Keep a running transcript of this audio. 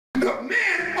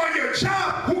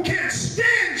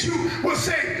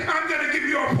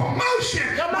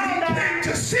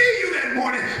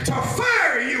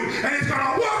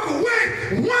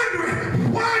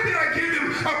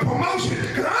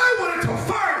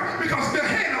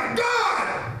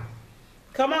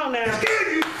Come on now. He's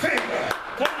giving you favor.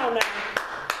 Come on now.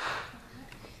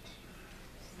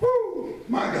 Woo,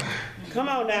 my God. Come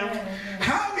on now.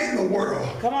 How in the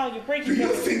world Come on, you preaching. do you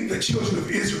think the children of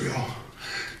Israel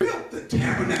built the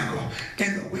tabernacle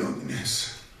in the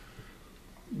wilderness?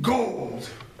 Gold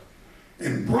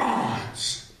and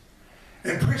bronze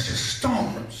and precious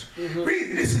stones.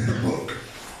 Read this in the book.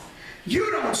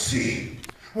 You don't see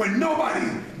where nobody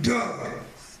dug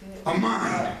a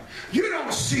mine. You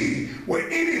don't see where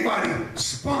anybody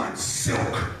spun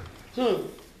silk.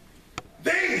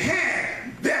 They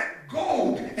had that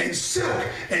gold and silk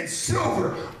and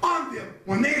silver on them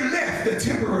when they left the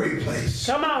temporary place.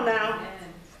 Come on now.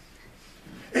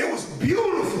 It was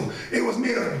beautiful. It was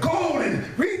made of gold,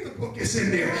 and read the book, it's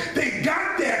in there. They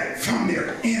got that from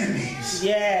their enemies.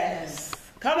 Yes.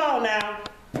 Come on now.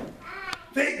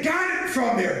 They got it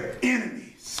from their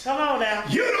enemies. Come on now.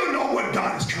 You don't know what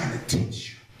God is trying to teach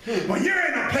you. When you're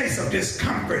in a place of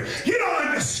discomfort, you don't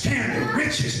understand the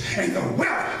riches and the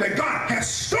wealth that God has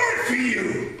stored for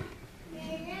you.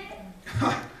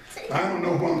 I don't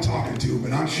know who I'm talking to,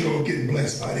 but I'm sure getting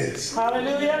blessed by this.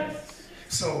 Hallelujah.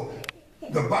 So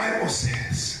the Bible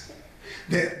says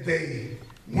that they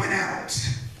went out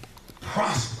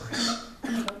prosperous.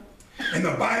 And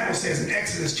the Bible says in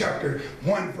Exodus chapter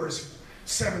 1 verse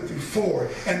 7 through 4,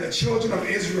 and the children of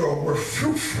Israel were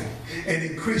fruitful and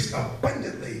increased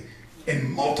abundantly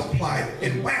and multiplied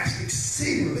and waxed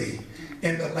exceedingly,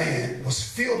 and the land was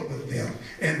filled with them.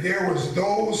 And there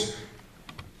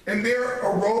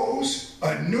arose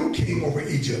a new king over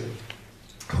Egypt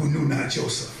who knew not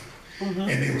Joseph.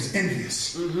 And they was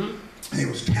envious. And they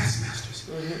was taskmasters.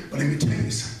 But let me tell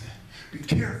you something. Be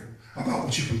careful about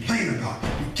what you complain about.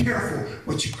 Be careful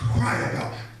what you cry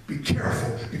about. Be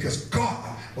careful, because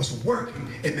God was working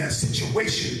in that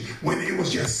situation when it was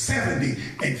just 70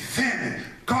 and famine.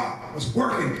 God was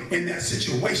working in that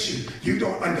situation. You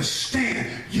don't understand.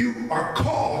 You are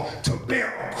called to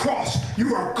bear a cross.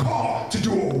 You are called to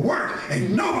do a work.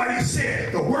 And nobody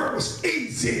said the work was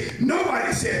easy.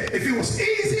 Nobody said if it was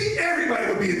easy, everybody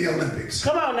would be in the Olympics.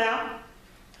 Come on now.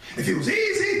 If it was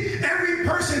easy, every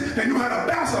person that knew how to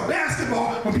bounce a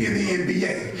basketball would be in the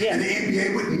NBA. Yeah. And the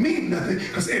NBA wouldn't mean nothing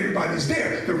because everybody's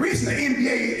there. The reason the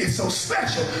NBA is so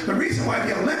special, the reason why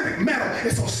the Olympic medal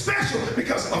is so special,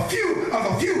 because a few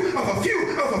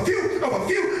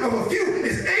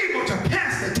is able to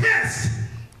pass the test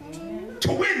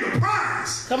to win the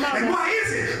prize. Come on. And why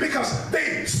is it? Because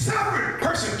they suffered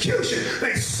persecution.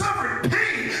 They suffered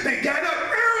pain. They got up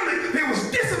early. They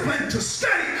was disciplined to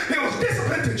study. They was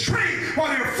disciplined to train. While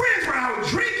their friends were out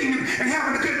drinking and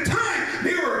having a good time,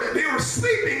 they were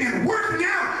sleeping and working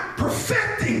out,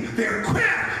 perfecting their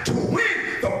craft to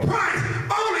win the prize.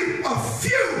 Only a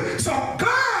few. So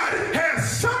God has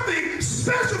something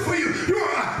special for you. You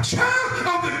are a child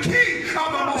of the King,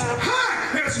 of the Most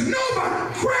High. There's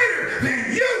nobody greater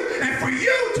than you. And for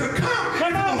you to come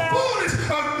into the fullness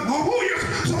of who you're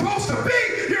supposed to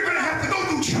be, you're going to have to go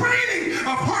through training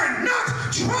of hard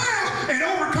knocks, trials, and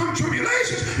overcome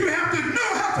tribulations. You have to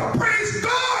know how to praise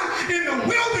God in the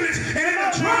wilderness and in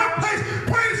the dry place.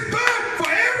 Praise God for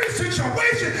every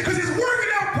situation, because He's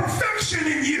working out perfection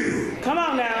in you. Come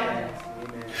on now.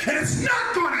 And it's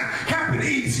not going to happen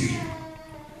easy.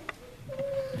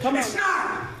 Come on. It's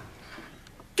not.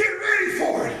 Get ready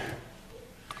for it.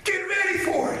 Get ready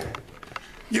for it.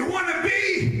 You want to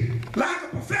be like a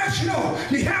professional,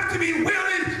 you have to be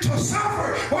willing to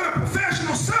suffer. When a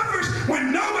professional suffers,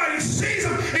 when nobody sees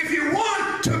them. If you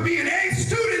want to be an A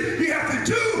student, you have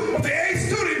to do what the A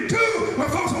student do. When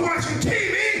folks are watching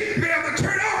TV, you have to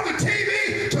turn off the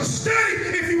TV to study.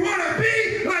 If you want to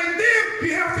be like them,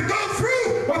 you have to go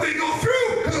through what they go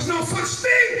through, because there's no such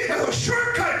thing as a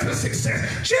shortcut to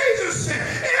success. Jesus said,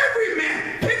 every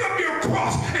man pick up your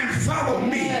cross and follow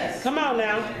me. Yes. Come on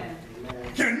now.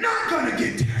 You're not going to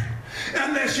get there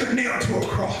unless you're nailed to a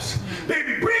cross.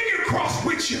 Baby, bring your cross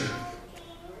with you,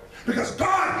 because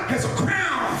God has a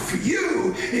crown for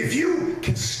you if you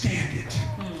can stand it.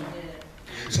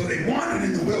 So they wandered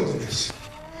in the wilderness.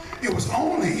 It was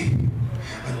only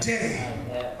a day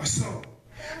or so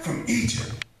from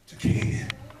Egypt to Canaan.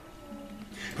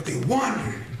 But they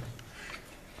wandered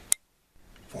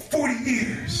for 40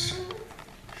 years.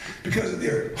 Because of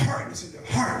their hardness in their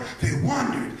heart, they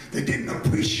wandered. They didn't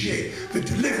appreciate the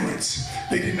deliverance.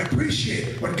 They didn't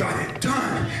appreciate what God had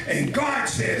done. And God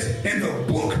says in the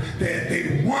book that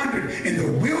they wandered in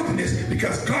the wilderness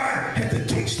because God had to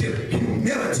teach them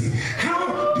humility.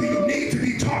 How do you need to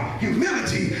be taught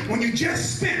humility when you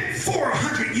just spent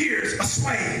 400 years a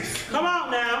slave? Come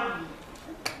on now.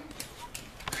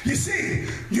 You see,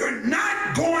 you're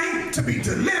not going to be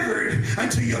delivered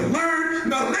until you learn learn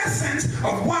the lessons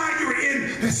of why you're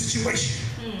in this situation.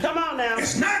 Come on now.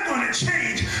 It's not going to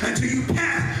change until you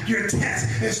pass your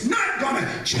test. It's not going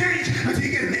to change until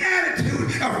you get an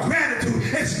attitude of gratitude.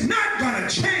 It's not going to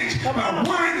change by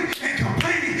whining and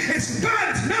complaining.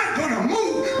 God is not going to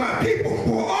move by people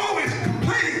who are always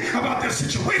complaining about their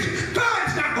situation. God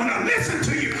is not going to listen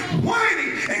to you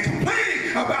whining and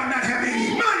complaining about not having any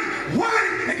money,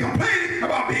 whining and complaining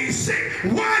about being sick,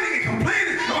 whining and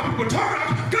complaining about people talking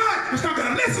about. God is not going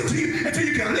to listen to you until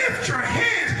you can lift your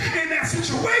hands in that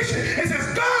situation and says,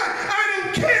 God, I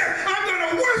don't care. I'm going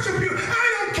to worship you. I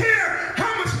don't care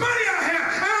how much money I have.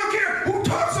 I don't care who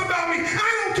talks about me.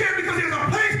 I don't care, because there's a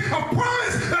place of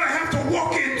promise that I have to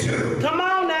walk into. Come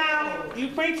on now. You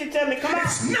preach it to me. Come on.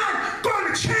 It's not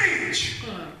going to change.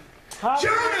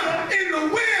 Jonah in the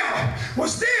well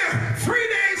was there 3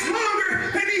 days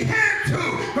longer than he had to.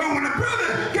 But when the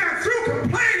brother got through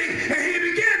complaining and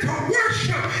he began to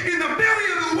worship in the belly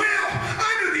of the well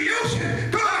under the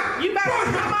ocean, God brought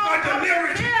him a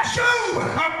deliverance. Job,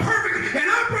 a perfect and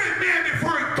upright man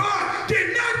before God,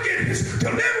 did not get his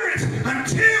deliverance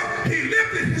until he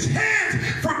lifted his hands,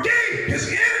 forgave his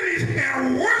enemies,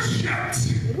 and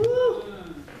worshiped. Woo.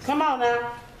 Come on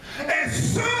now.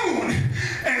 As soon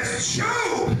as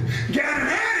Job got an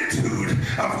attitude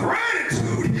of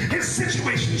gratitude, his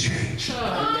situation changed.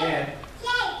 Amen.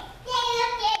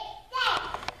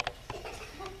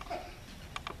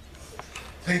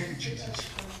 Thank you, Jesus.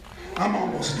 I'm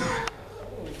almost done.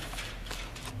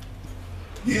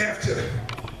 You have to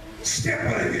step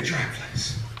out of your dry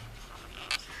place.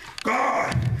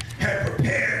 God had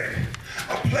prepared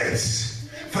a place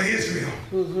for Israel.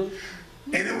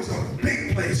 And it was a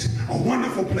big place, a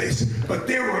wonderful place. But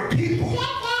there were people.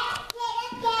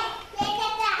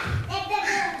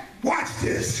 Watch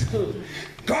this.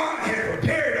 God had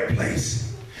prepared a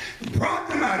place, brought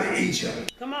them out of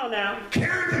Egypt. Come on now.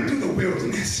 Carried them through the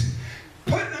wilderness,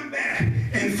 put them back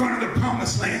in front of the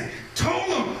promised land, told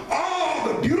them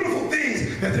all the beautiful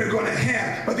things that they're going to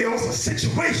have. But there was a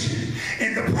situation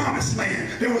in the promised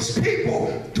land. There was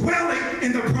people dwelling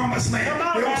in the promised land.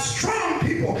 There were strong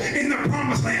people in the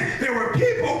promised land. There were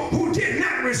people who did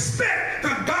not respect the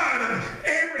God of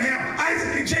Abraham,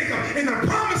 Isaac, and Jacob in the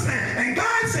promised land. And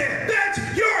God said, that's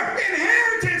your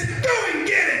inheritance. Go and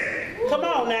get it. Come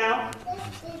on now.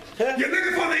 You're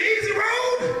looking for the easy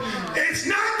road? It's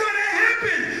not going to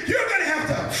happen. You're going to have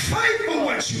to fight for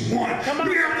what you want. You're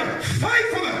going to have to fight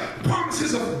for the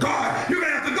promises of God. You're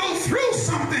going to have to go through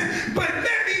something. But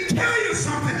let me tell you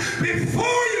something. Before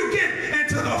you get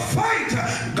into the fight,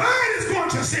 God is going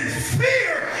to send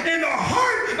fear in the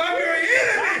heart of your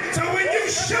enemy. So when you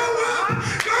show up,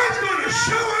 God's going to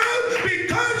show up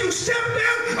because you stepped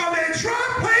out of that dry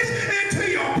place into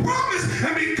your promise.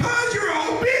 And because you're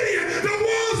obedient, the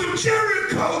walls of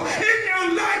Jericho in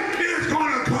your life is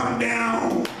going to come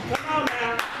down. Come on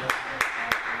now.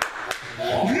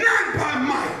 Not by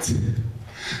might,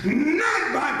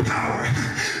 not by power,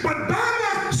 but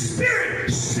by my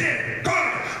spirit, said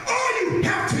God. All you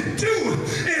have to do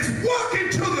is walk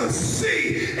into the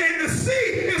sea, and the sea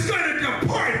is going to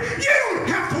depart. You don't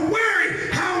have to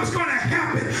worry how it's going to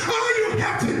happen. All you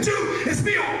have to do is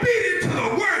be obedient to the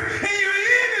word, and your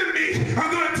enemies are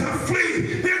going to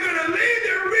flee. They're going to leave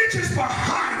their riches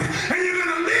behind, and you're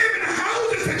going to live in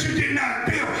houses that you did not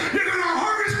build. You're going to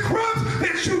harvest crops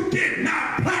that you did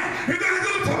not plant. You're going to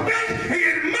go to the bank and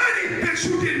get money that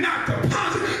you did not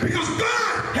deposit, because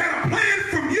God had a plan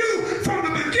from you from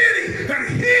the beginning that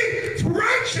His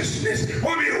righteousness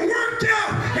will be worked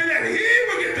out, and that He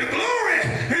will get the glory,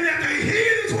 and that the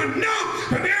heathens would know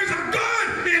that there's a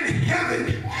God in heaven,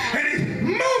 and He's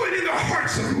moving in the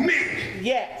hearts of men.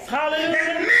 Yes. Hallelujah.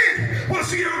 And men will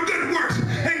see your good works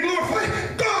and glorify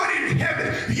God in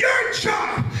heaven. Your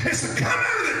job is to come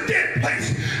out of the dead place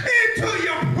into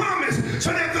your promise,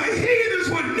 so that the heathens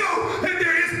would know that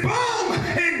there is balm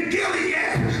in Gilead,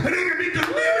 that they can be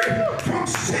delivered from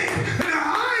sin, and their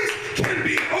eyes can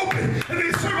be opened, and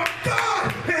they serve a God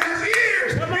that has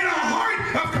ears and a heart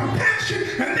of compassion,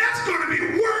 and that's going to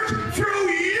be worked through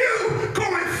you,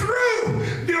 going through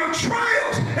your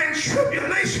trials and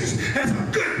tribulations. As a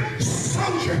good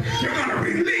soldier, you're going to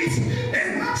release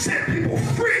and set people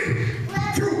free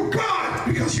through God,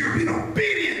 because you're being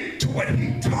obedient to what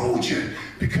He told you,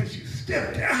 because you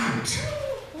stepped out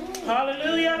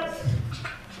Hallelujah.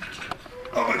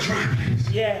 of a dry place.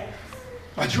 Yes.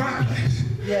 A dry place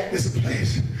Yes. is a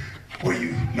place where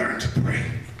you learn to pray.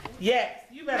 Yes.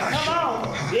 You better come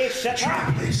on. Yes, shut dry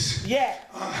up. place. Yeah.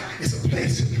 It's a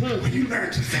place where you learn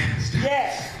to fast.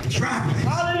 Yeah. A dry place.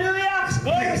 Hallelujah. It's a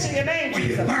Glory place to your name, where you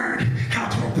Jesus. learn how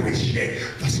to appreciate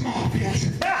the small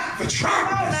things. Yeah. The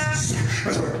dry places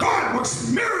is where God works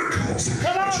miracles.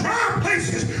 Come on. The dry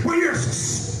places where you're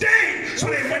sustained, so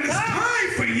that when it's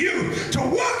time for you to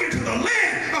walk into the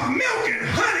land of milk and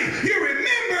honey, you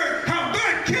remember how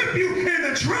God kept you in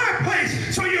the dry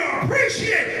place, so you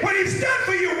appreciate what He's done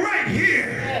for you right here.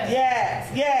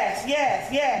 Yes, yes, yes,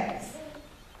 yes.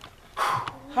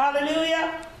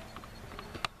 Hallelujah.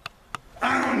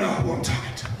 I don't know who I'm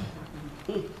talking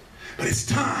to, but it's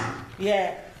time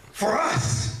for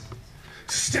us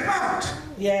to step out.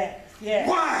 Yes, yes.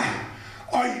 Why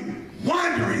are you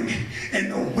wandering in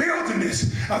the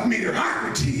wilderness of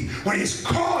mediocrity when He's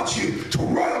called you to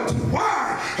royalty?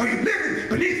 Why are you living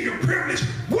beneath your privilege?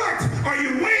 What are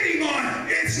you waiting on?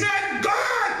 It's not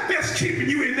God that's keeping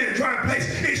you in that dry place.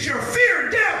 It's your fear,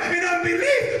 doubt, and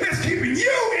unbelief that's keeping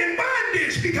you in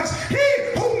bondage, because He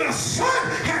whom the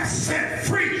Son has set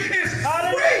free is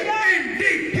free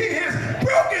indeed. He has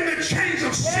broken the chains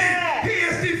of sin. He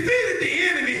has defeated the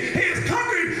enemy. He has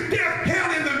conquered death,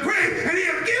 hell, and the grave. And He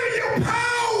has given you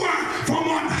power from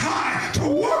on high to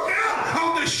walk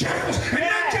out of the shackles. And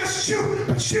not just you,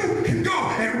 but you can go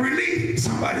and relieve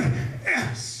somebody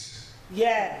else.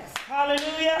 Yes.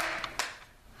 Hallelujah.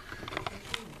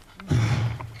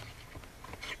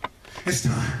 It's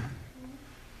time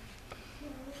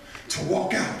to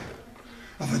walk out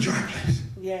of the dry place.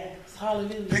 Yes.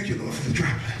 Hallelujah. Thank you, Lord, for the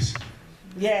dry place.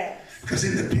 Yes. Because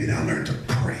in the pit, I learned to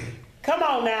pray. Come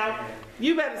on now.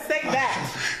 You better say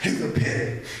that. In the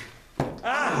pit,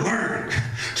 I learned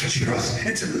to trust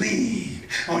and to lean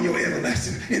on your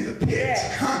everlasting in the pit.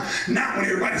 Not when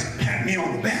everybody's patting me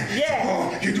on the back.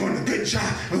 Oh, you're doing a good job.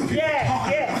 When people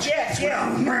talking about you. It's when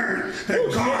I learned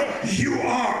that God, you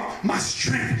are my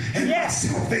strength and my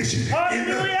salvation.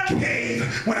 Hallelujah. In the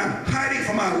cave, when I'm hiding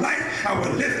from my life, I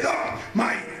will lift up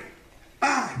my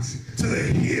eyes to the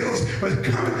hills was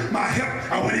coming my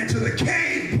help. I went into the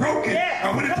cave broken.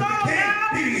 I went into the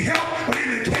cave needing help, but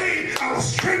in the cave I was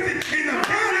strengthened. In the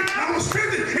valley I was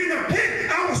strengthened. In the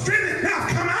pit I was strengthened. Now I've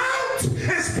come out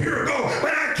as pure gold,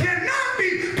 but I cannot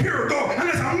be pure gold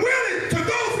unless I'm willing to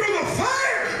go through the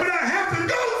fire. But I have to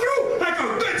go through like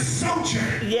a good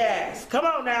soldier. Yes. Come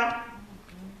on now.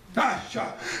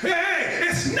 Hey,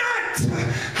 it's not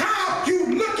how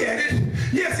you look at it.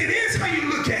 Yes, it is how you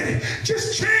look at it.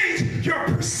 Just change your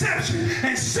perception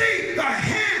and see the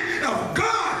hand of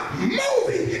God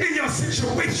moving in your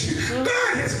situation.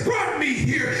 God has brought me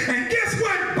here. And guess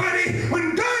what, buddy?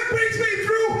 When God brings me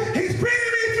through, He's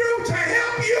bringing me through to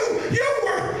help you. You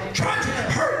were trying to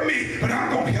hurt me, but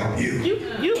I'm going to help you.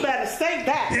 You better say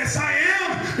that. Yes, I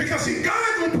am. Because see,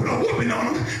 God's going to put a whooping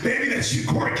on them, baby, that you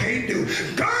court can't do.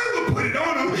 God will put it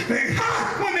on them.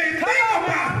 When they think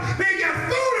about they got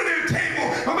food on their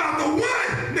table, about the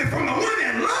one, from the one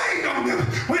that lied on them,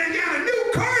 when they got a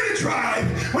new car to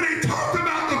drive, when they talked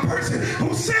about the person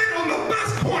who sat on the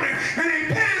bus corner and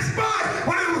they passed by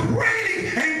when it was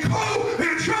raining and cold,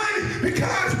 they're driving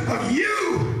because of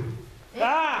you.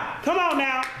 Come on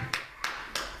now.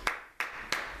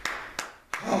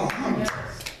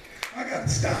 I got to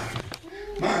stop.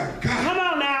 My God. Come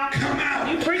on now. Come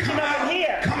out. You preaching over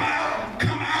here. Come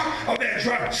out of that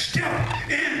dry. Step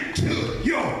into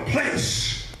your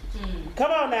place.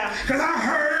 Come on now. Because I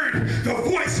heard the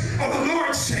voice of the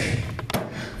Lord say,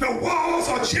 the walls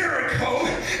of Jericho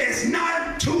is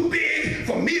not too big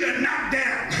for me to knock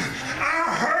down.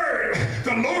 I heard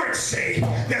the Lord say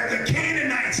that the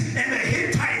Canaanites and the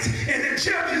Hittites and the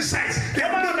Jebusites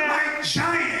that look like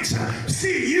giants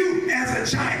see you as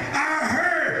a giant. I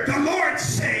heard the Lord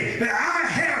say that I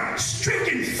have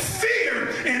stricken fear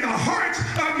in the hearts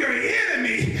of your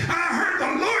enemy. I heard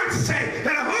the Lord say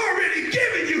that I've already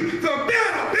given you the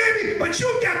battle, baby, but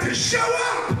you got to show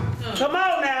up. Come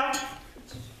on now.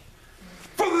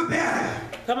 For the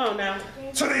battle. Come on now.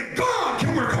 So that God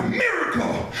can work a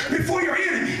miracle before your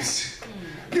enemies.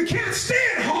 You can't stay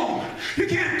at home. You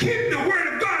can't keep the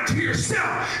word of God to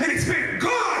yourself and expect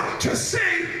God to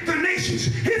save the nations.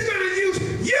 He's going to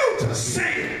use you to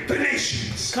save the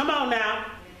nations. Come on now.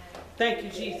 Thank you,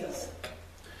 Jesus.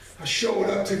 I showed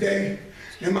up today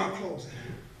in my closing,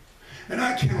 and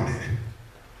I counted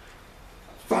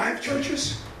 5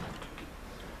 churches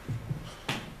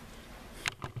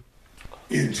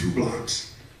in 2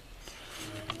 blocks.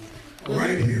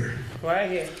 Right here. Right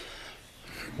here.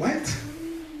 What?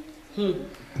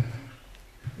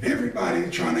 Everybody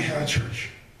trying to have a church.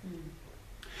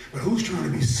 But who's trying to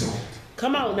be sold?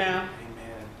 Come on now.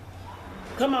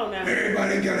 Come on now.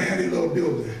 Everybody got to have their little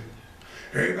building.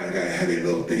 Everybody got to have their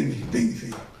little thing.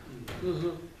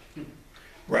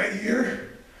 Right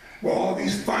here, well, all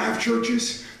these 5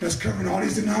 churches that's covering all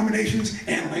these denominations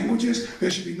and languages, there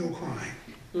should be no crime.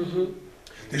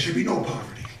 There should be no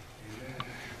poverty.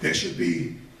 There should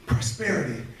be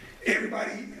prosperity.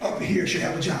 Everybody up here should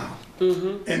have a job,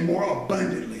 and more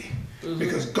abundantly.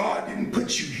 Because God didn't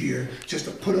put you here just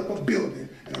to put up a building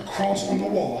and a cross on the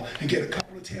wall and get a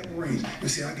couple of tambourines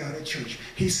and say, I got a church.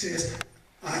 He says,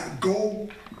 I go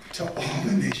to all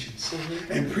the nations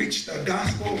and preach the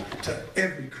gospel to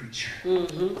every creature.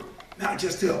 Not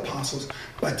just to apostles,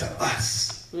 but to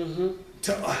us.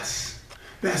 To us.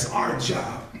 That's our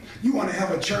job. You want to have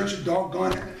a church,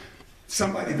 doggone it,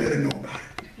 somebody better know about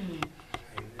it.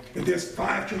 If there's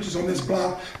 5 churches on this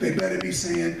block, they better be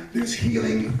saying there's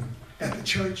healing at the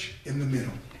church in the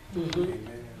middle.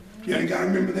 You ain't got to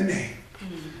remember the name.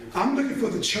 I'm looking for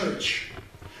the church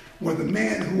where the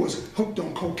man who was hooked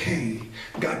on cocaine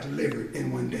got delivered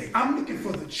in one day. I'm looking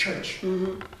for the church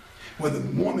where the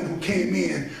woman who came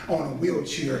in on a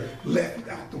wheelchair left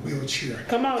without the wheelchair.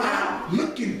 Come on now. I'm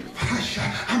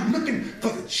looking for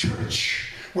the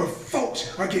church where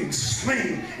folks are getting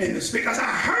slain in the spirit. Because I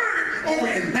heard over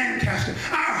in Lancaster,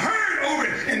 I heard over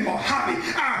in Mojave,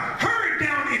 I heard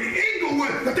down in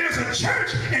Inglewood that there's a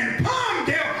church in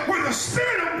Palmdale where the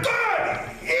Spirit of God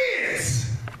is.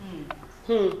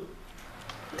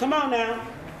 Come on now.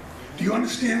 Do you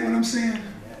understand what I'm saying?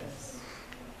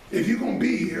 If you're going to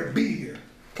be here, be here.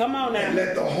 Come on now. And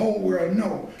let the whole world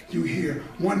know you here,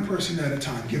 one person at a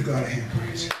time. Give God a hand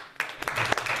praise.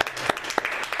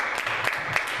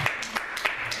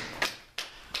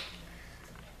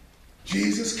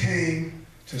 Jesus came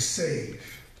to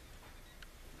save.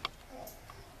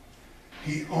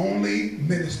 He only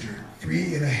ministered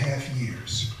 3.5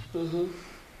 years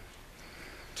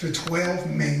to 12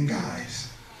 main guys.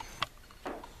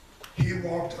 He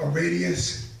walked a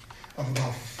radius of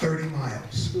about 30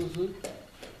 miles.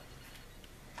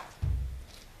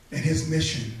 And his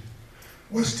mission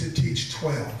was to teach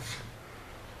 12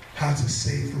 how to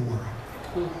save the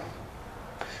world.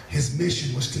 His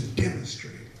mission was to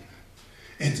demonstrate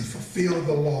and to fulfill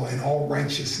the law in all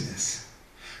righteousness,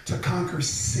 to conquer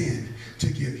sin, to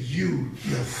give you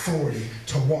the authority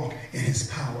to walk in his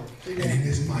power and in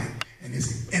his might and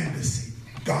his embassy.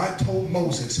 God told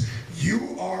Moses,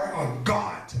 you are a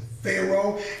God to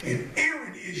Pharaoh, and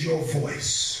Aaron is your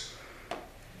voice.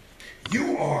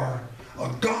 You are a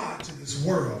God to this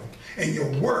world, and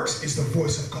your works is the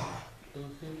voice of God.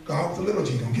 God with a little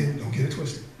g, don't get it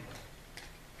twisted.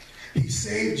 He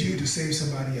saved you to save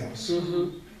somebody else.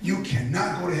 You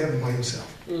cannot go to heaven by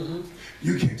yourself.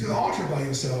 You can to the altar by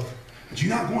yourself, but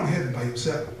you're not going to heaven by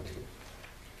yourself.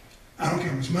 I don't care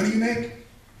how much money you make.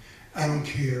 I don't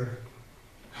care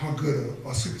how good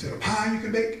a sweet potato pie you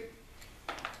can bake.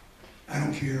 I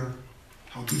don't care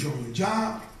how good you're on your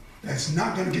job. That's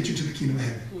not going to get you to the kingdom of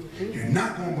heaven. You're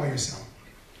not going by yourself.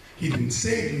 He didn't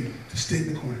save you to stay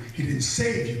in the corner. He didn't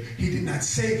save you. He did not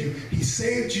save you. He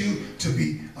saved you to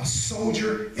be a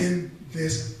soldier in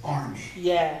this army.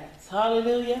 Yes.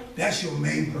 Hallelujah. That's your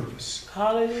main purpose.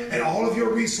 Hallelujah. And all of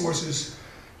your resources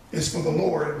is for the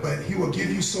Lord, but he will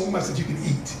give you so much that you can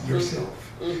eat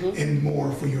yourself and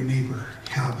more for your neighbor.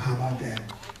 How about that?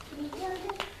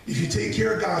 If you take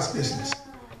care of God's business,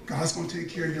 God's going to take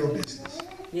care of your business.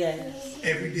 Yes.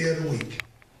 Every day of the week.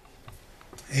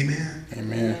 Amen.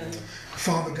 Amen.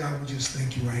 Father God, we just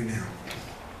thank you right now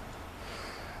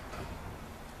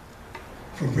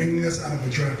for bringing us out of a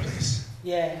dry place.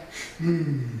 Yeah.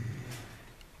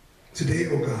 Today,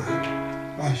 oh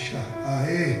God, I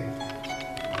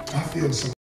feel so